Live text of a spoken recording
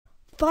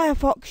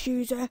Firefox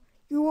user,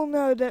 you will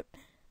know that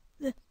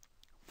the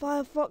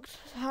Firefox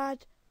has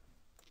had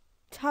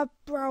tab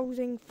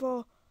browsing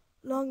for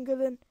longer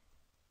than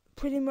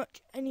pretty much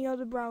any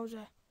other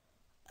browser.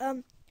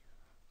 What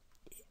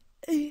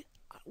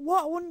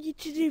I want you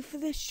to do for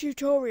this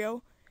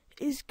tutorial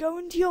is go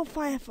into your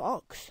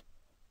Firefox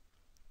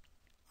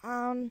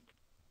and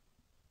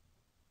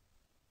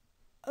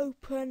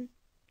open.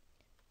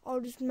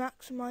 I'll just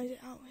maximize it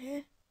out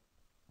here.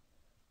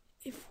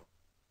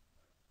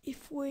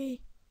 If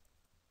we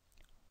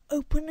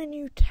open a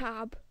new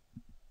tab,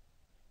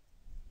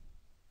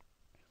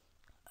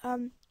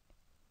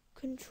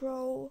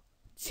 Control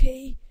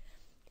T,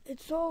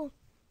 it's all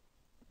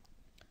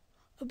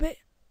a bit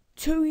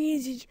too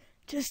easy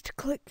just to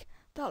click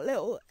that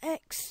little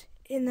X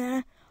in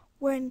there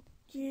when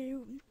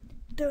you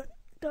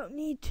don't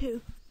need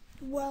to.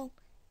 Well,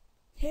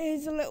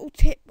 here's a little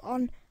tip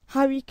on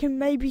how you can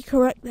maybe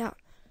correct that.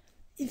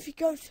 If you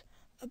go to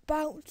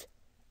about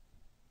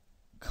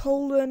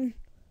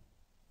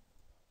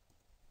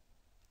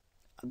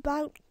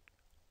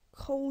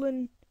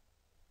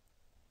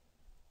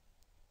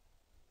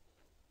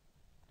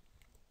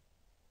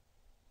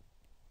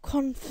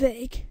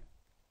config,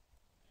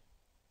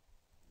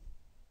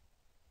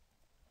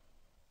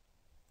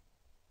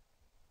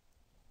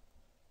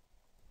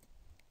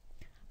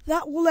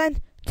 that will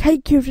then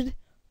take you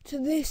to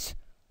this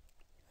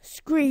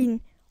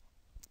screen.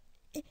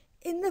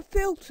 In the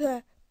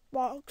filter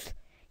box,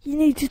 you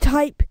need to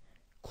type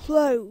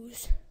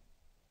close.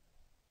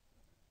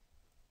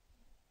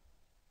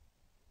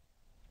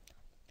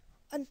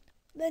 And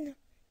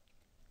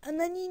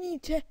then you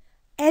need to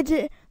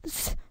edit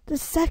the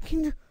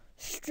second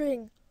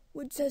string,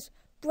 which says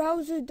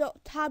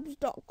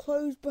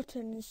browser.tabs.close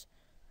buttons.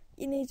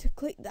 You need to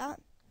click that.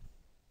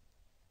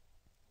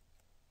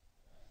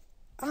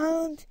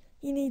 And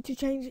you need to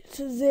change it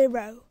to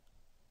 0.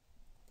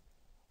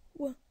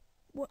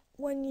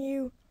 When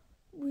you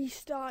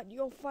restart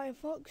your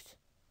Firefox,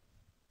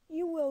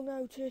 you will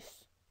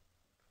notice.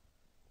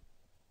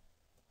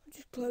 I'll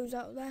just close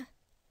out there.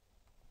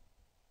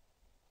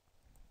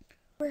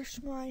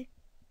 Refresh my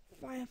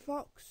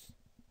Firefox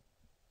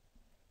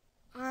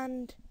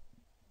and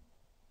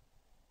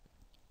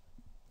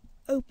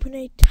open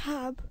a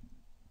tab.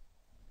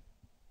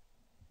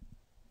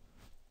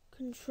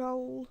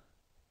 Control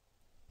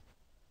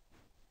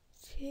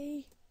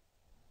T.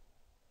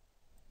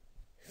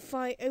 If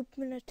I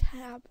open a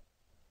tab,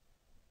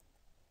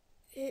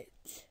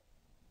 if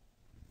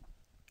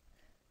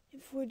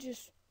we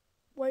just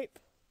wait,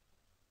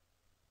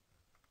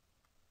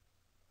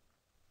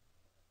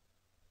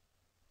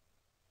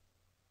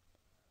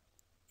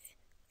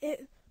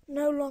 it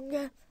no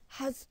longer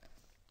has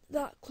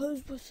that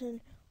close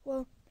button.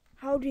 Well,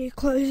 how do you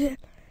close it?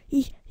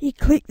 You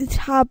click the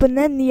tab and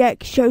then the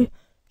X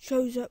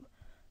shows up.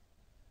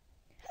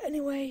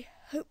 Anyway,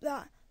 hope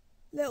that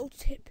little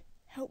tip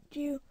helped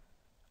you.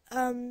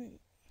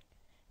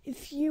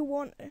 If you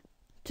want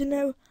to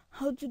know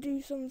how to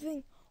do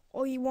something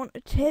or you want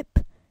a tip,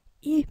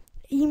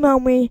 email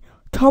me,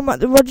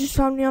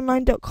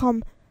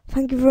 Tom@therogersfamilyonline.com.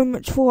 Thank you very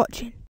much for watching.